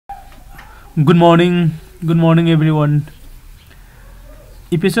Good morning everyone.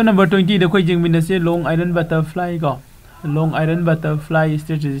 Episode number 20 the koi jing minase long iron butterfly go. Long iron butterfly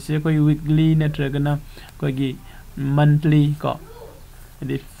strategy se koi weekly natragana koi gi monthly go.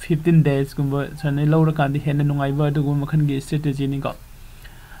 The 15 days gumba sanai lawra kandi hen nungai ba du gum khan gi strategy ni go.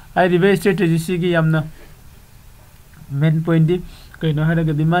 I the strategy si gi yamna main point di koi no hara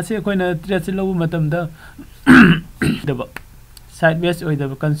ga di ma se koi na trade se lobu matam da the sideways or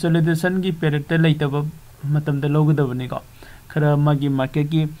the consolidation gi period te laitaba matam da logadabani ko khara magi market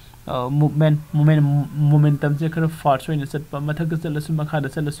gi momentum se khara fast hoina satpa mathak chalasu makha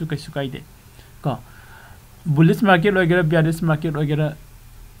da chalasu kaisu kaide ko bullish market ogera bearish market ogera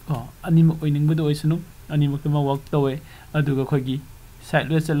ko ani ma oining bu do oisunu ani ma ma work tawe aduga khogi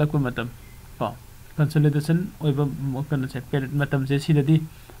sideways chalakpa matam ko consolidation oiba mokana se period matam se sidadi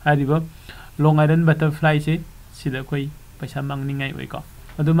hariba long iron butterfly se sida koi paisa mangningai oi ko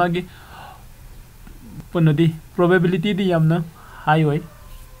adu magi ponodi probability di yamna high oi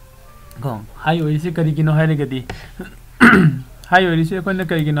ko high oi se kari kino haire gadi high oi se konna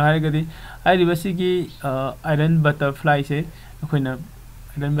kari kino haire gadi ai ribasi gi iron butterfly se koina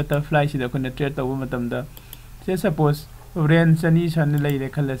iron butterfly se da koina trade tawu matam da se suppose range ani san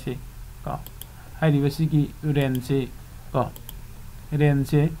leire khalase ko ai ribasi gi range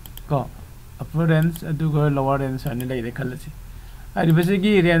se ko upper range aduga lower range ani leire khalasi ari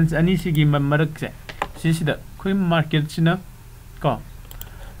basigi range ani sigi marak se sida koi market sina ko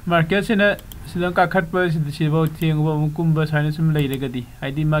market sina sida ka khat pa sibo theng ba mukum ba sane sum leire gadi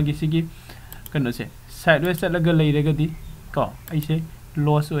aidi magi sigi kano se sideways chalaga leire gadi ko ai se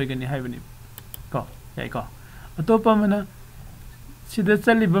loss oi gani haibani ko yai ko atopa mana sida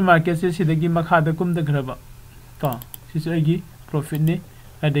chaliba market se sida gi makha da kum da graba ko sisu ai profit ne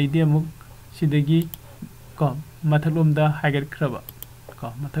adai di amuk sidagi ko mathalom da higher kraba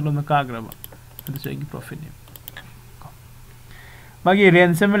ko mathalom da ka graba adu se gi profit ne ko magi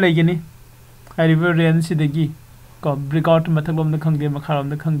range sem legini hariver range sidagi ko breakout mathalom da khangde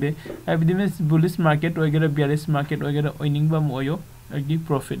makharam da khangde abidi mes bullish market ogera bearish market ogera oining ba moyo agi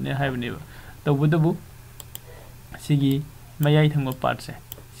profit ne haibne to budabu sigi mayai thangba part se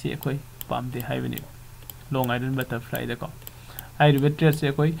si koi pamde haibne long iron butterfly da ko I read trade se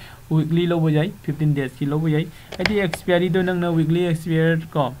koi weekly lo bojai 15 days ki lo bojai ati expiry do nang na weekly expired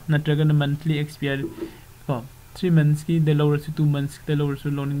ko natraga na monthly expired ko 3 months ki de lower to 2 months de lower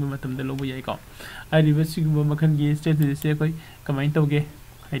to loaning ba matam de lo bojai ko I read sig ba makhan gi strategy se koi kamai toge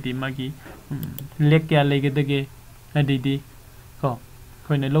ati magi lek kya lege dege adi di ko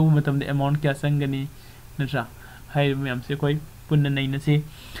koi na lo matam de amount kya sangani natra hai myam se koi punna nai na se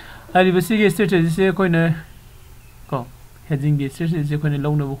I read sig strategy se koi na ko hedging the strategy se khone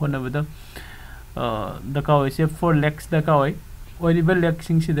long na bu khona bada da ka oi se 4 lakhs da ka oi orible lakh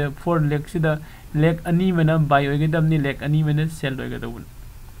sing se da 4 lakhs da lakh ani mana buy oi gadam ni lakh ani mana sell oi gadabun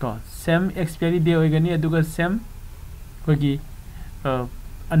ko same expiry day oi gani aduga same ko gi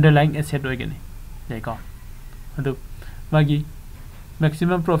underlying asset oi gani dai ko adu magi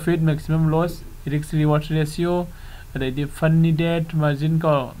maximum profit maximum loss risk reward ratio adai di fund needed margin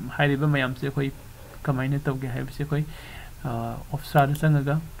ko hairiba mayam se khoi kamaina tawge hai se khoi offside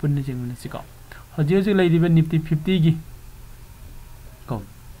sangaga punni jingna siko hoji hoji laidiba nifty 50 gi ko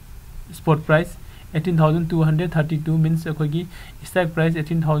spot price 18232 means akogi strike price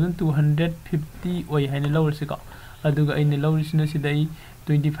 18250 oi haina lower siko aduga aina lower sina sidai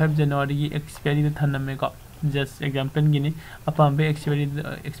 25 January gi expiry da thaname ko just example gini apambe expiry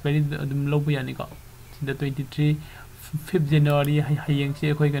adum lobu yani ko sida 23 5 January hayeng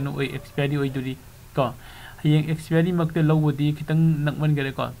se akoi kanu oi expiry oi duri ko hayeng expiry makte lobodi kitang nakman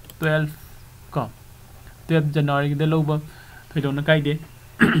gare ko 12 January de loba thidona kaide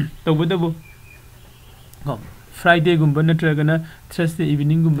tobudabu ko Friday gumba natraga na Thursday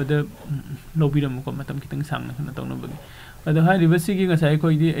evening gumba da lobiram ko matam kitang sangna kana tawna bagi ado ha ribasi gi ngasai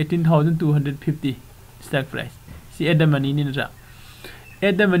ko di 18250 stock price si at the money ni na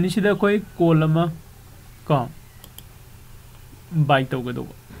at the money sida koi kolama ko buy tawgado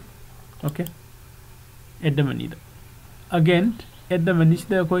okay at the money again at the money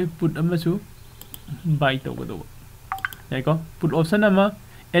sida koi put amasu buy tawgado like put option ama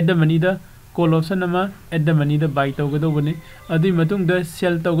at the money da call option ama at the money da buy tawgado bane adi matung da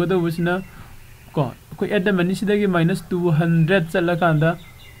sell tawgado busna ko koi at the money sida gi -200 chala kanda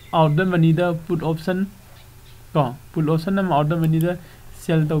out the money da put option ko put option ama out the money da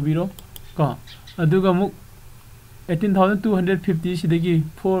sell tawbiro ko aduga mu 18250 sidagi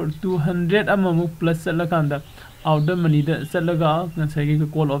 4200 amamu plus chalakanda out the money da chalaga ngasagi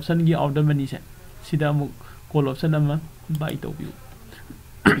call option gi out the money se sida mu call option ama buy to view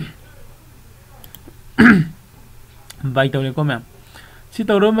bye तौरे को ma'am सी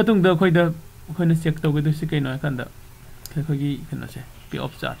तौर मतुंग the खोई the खोई check तौगे तो सी कई no can't the खोई कनो से पे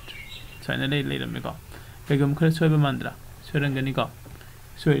ऑफ चार्ट साइना ले रमे को कईगम खर सोयब मानद्रा सोरंगनी को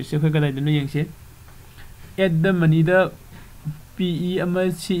सोय से खोई कदाय दनो यंगसे at the money the PE अमा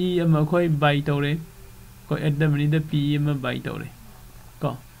CE अमा खोई बाय तौरे को at the money the PE अमा बाय तौरे को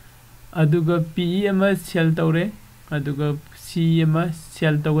अदुगा PE अमा सेल तौरे अदुगा CE अमा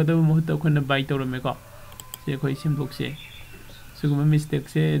सेल तौगद मुहत खोन बाय तौरमे को से खोई सिमबुक से सुगम मिस्टेक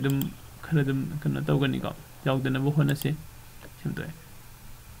से दम खर दम कनो तौगनी को यावदन बो होना से सिमदोय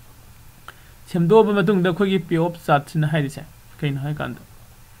सिमदोब मतुंग द खोगी पे ऑफ चार्ट सिन हाइरिसे कइन हाय कांद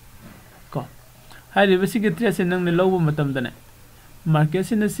को हाइरि बसी के ट्रेस से नंग ने लौब मतम दने मार्केट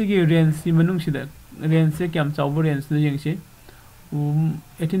सिन सिगी रेंज सि मनुंग सिदा रेंज से क्याम चावबो रेंज न यंगसे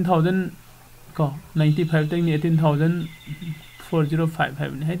 18000 को 95 तक नि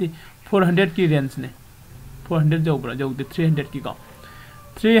 18405 ने हाइदि 400 की रेंज ने 400 जाऊबरा जाऊदे 300 की को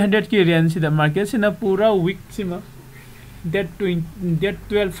 300 की रेंज सिदा मार्केट सिना पूरा वीक सिमा डेट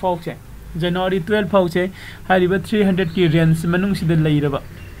 12 फाउक से जनवरी 12 फाउक से हारिबा 300 की रेंज मनुंग सिदा लैरबा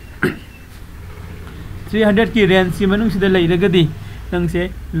 300 की रेंज सि मनुंग सिदा लैरगदी नंगसे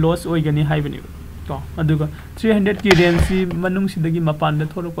लॉस ओइगनी हाइबनी को अदुगा 300 की रेंज सि मनुंग सिदगी मपान द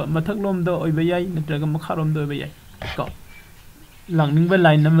थोरक मथक लोम द ओइबा याय नत्रगा मखारोम द ओइबा याय को लांगनिंग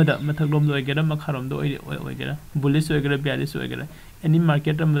line Namda मथक loam the ओइगेरा मखारोम the ओइगेरा bullish ओइगेरा बियारिश ओइगेरा any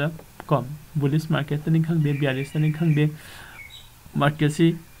market अमदा को बुलिश मार्केट तनि खंगदे बियारिश तनि खंगदे मार्केट सि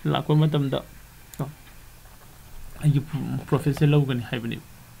लाको मतम द को आइ प्रोफेसर लौगनी हाइबनी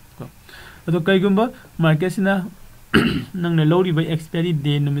को अदो कईगुंबा मार्केट सिना नंगने लौरिबा एक्सपायरी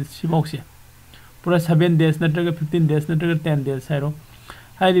डे नमित सिबावसे पूरा 7 डेज नत्रगा 15 डेज नत्रगा 10 डेज हाइरो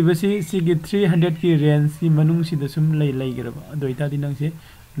हाइरिबसी सिगी 300 की रेंज सि मनुंग सिदा सुम लै लैगेरबा अदोइता दि नंगसे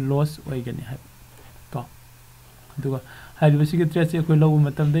लॉस ओइगनी हाइ को दुगा हाइरिबसी के ट्रेस से कोइ लौब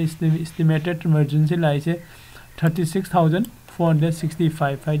मतम द एस्टिमेटेड मार्जिन से लाइसे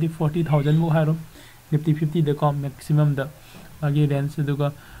 36465 हाइदि 40000 मु हाइरो निफ्टी 50 द को मैक्सिमम द आगे रेंज दुगा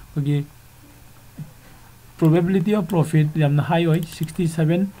कोगी probability of profit yamna high oi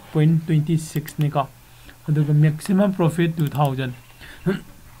 67.26 ne ka aduga maximum profit 2000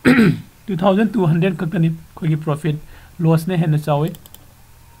 2200 ka kani kogi profit loss ne hena chawe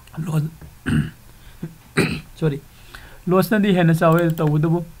loss sorry loss na di hena chawe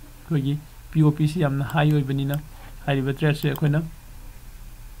tawudu kogi POPC yamna high oi banina hariba trade se koina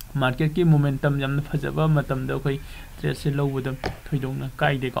market ki momentum yamna phajaba matam da koi trade se lowudam thoidong na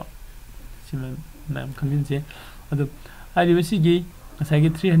kai de ko simen ma'am खंदिनसे अदु हाइरिबसिगी असागी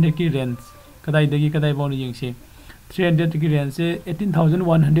 300 की range कदाई दगी कदाई बाउन यंगसे 300 की range से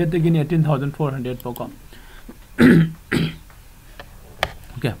 18100 तक गिन 18400 पको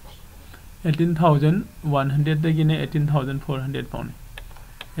okay 18100 तक गिन 18400 pound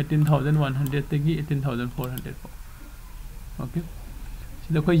 18100 तक गी 18400 पो ओके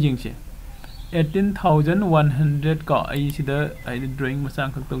सिदा कोई यंगसे 18100 का आई सिदा आई drawing मसांग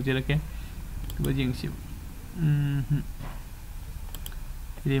खक तौजेरके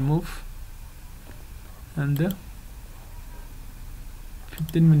remove and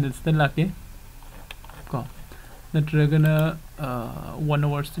 15 minutes the lake ko natragana 1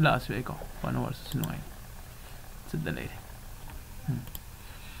 hours to last week 1 hours no sidda lay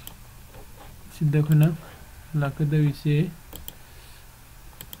sidda khuna lakada vise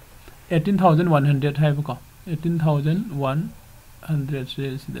 18100 hai ko 18100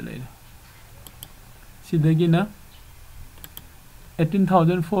 se sidda lay सिदगिना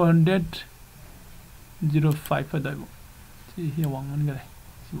 18405 फदाइबो सी हे वांगन गरे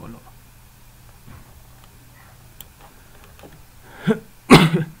सी बोलो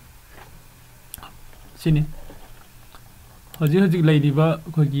सिने हजि लैदिबा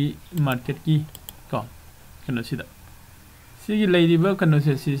खोगी मार्केट की को कनो सिदा सिगी लैदिबा कनो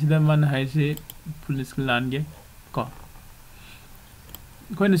से सिदा मन हाइसे पुलिस लानगे को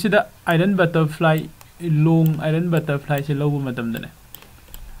कोइन सिदा iron butterfly long iron butterfly से लोगो मतम दने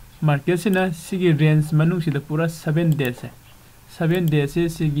मार्केट से ना सिगी रेंज मनुंग सिदा पूरा 7 days है 7 days से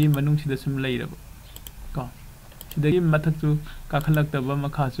सिगी मनुंग सिदा सुम लैरब को सिदगी मथक सु काखलक्तबा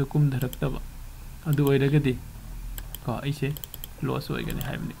मखासु कुम धरक्तबा अदु ओइरगदि को ऐसे लॉस होइगनि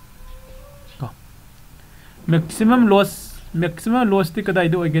हाइबनि को मैक्सिमम लॉस ति कदाइ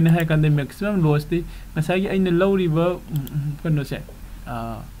दो ओइगनि हाइ कांदे मैक्सिमम लॉस ति नसागी आइन लौरिबा कनो से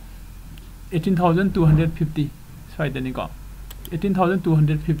 18250 स्वाइदनी को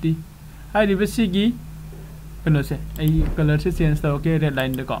 18250 हाइरिबा सिगी कनो से आई कलर से चेंज तौके रेड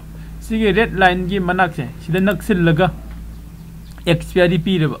लाइन दको सिगी रेड लाइन की मनाक से सिदा नक्सिल लगा एक्सपायरी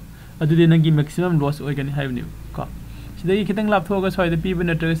पीरबा अदुदे नंगी मैक्सिमम लॉस ओइगनी हाइबनी को सिदगी खितंग लापथोगा स्वाइद पीब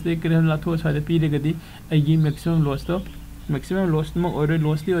नत्रग सिदगी किरम लापथोगा स्वाइद पीरगदी अगी मैक्सिमम लॉस तो मैक्सिमम लॉस म ओरे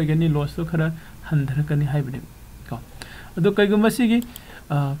लॉस दी ओइगनी लॉस तो खरा हंधरकनी हाइबने को अदो कइगुम सिगी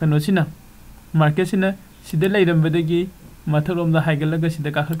कनोसिना मार्केट सिना सिदे लैरमबदगी मथरोम दा हाइगलगा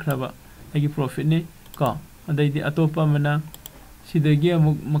सिदा काखखराबा अगी प्रॉफिट ने को अदैदी अतोपा मना सिदगी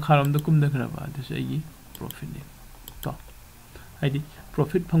अमुक मखारोम द कुमदखराबा दस अगी प्रॉफिट ने को हाइदी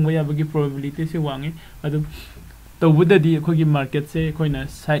प्रॉफिट फंगबा याबगी प्रोबेबिलिटी से वांगे अदु तौबददी अखोगी मार्केट से अखोइना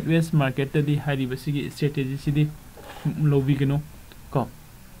साइडवेज मार्केट तदी हाइरिबसिगी स्ट्रेटेजी सिदी लोबिगनो को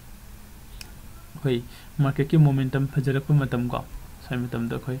खोई मार्केट की मोमेंटम फजरक मतम को साइ मतम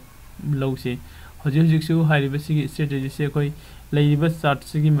द खोई लौसे हजिक हजिकसु हाइरिबसिगी स्ट्रेटेजी से खोई लैरिबा चार्ट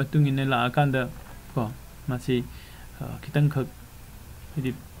सिगी मतुंग इन ला कांदा को मासी खितंग खक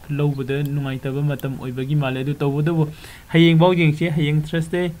हदि लौबद नुंगाइतब मतम ओइबगी माले दु तौबदबो हयेंग बाव जेंगसे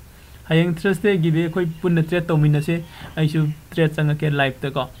हयेंग थ्रसडे गिबे खोई पुन्ना ट्रेड तौमिनसे आइसु ट्रेड चंगके लाइव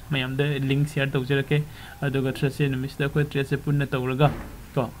त को मयम द लिंक शेयर तौजरके अदुगा थ्रसडे नमिसदा खोई ट्रेड से पुन्ना तौरगा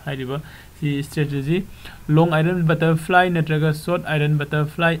को हाइरिबा सी strategy long iron butterfly नत्रगा short iron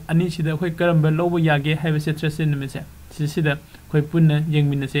butterfly अनि सिदा खोई करम लौबो यागे हाइबसे थ्रसडे नमिसे सिदा खोई पुन्ना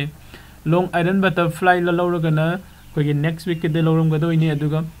येंगमिनसे लॉन्ग आयरन बटरफ्लाई ल लौरगना खोई नेक्स्ट वीक के लौरमगदो इने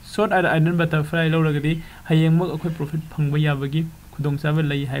अदुगा शॉर्ट आयरन बटरफ्लाई लौरगदी हयेंग मग खोई प्रॉफिट फंगबा याबगी खुदोंसाब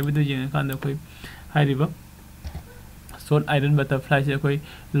लई हाइबदु जेंग कांदा खोई हाइरिबा शॉर्ट आयरन बटरफ्लाई से खोई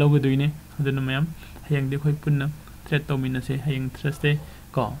लौगदुइने अदुन मयम हयेंग दे खोई पुन्ना ट्रेड तौमिनसे हयेंग थ्रसडे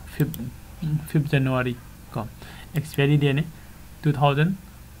को 5 जनवरी को एक्सपायरी डे ने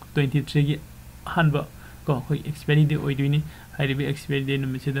 2023 की हानबा को खोई एक्सपायरी डे ओइदुइने हाइरिबा एक्सपायरी डे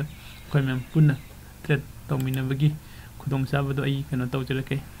नमिसेदा खोई मयम पुन्ना ट्रेड तौमिनबगी खुदोंसाबदो आई कनो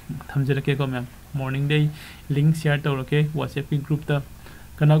तौजरके थमजरके को ma'am morning day link share तौरके WhatsApp की ग्रुप ता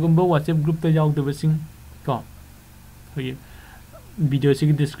कनागुंबो व्हाट्सएप ग्रुप ता याउदबसिंग को होय वीडियो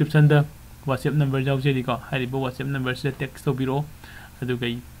से डिस्क्रिप्शन दा व्हाट्सएप नंबर जाउजेरी को हारिबो व्हाट्सएप नंबर से टेक्स्ट तौबिरो अदु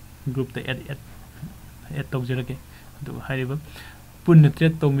गई ग्रुप ता एड तौजरके अदु हारिबो पुन्ना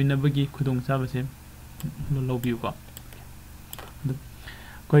ट्रेड तौमिनबगी खुदोंसाबसे लोबियो को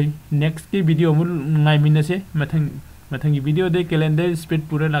कोई नेक्स्ट की वीडियो मुल ngaimiनसे मथंगी वीडियो दे कैलेंडर स्प्रेड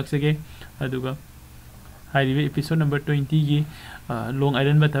पूरा लाक्सगे अदुगा हाइरिबे एपिसोड नंबर 20 की लॉन्ग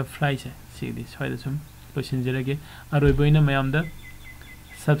आयरन बटरफ्लाई से सिगदी स्वाइदा सुम लोसिनजरगे अरोइबोइना मयामदा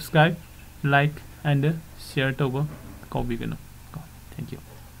subscribe like and share तोबो कॉबीगनो thank you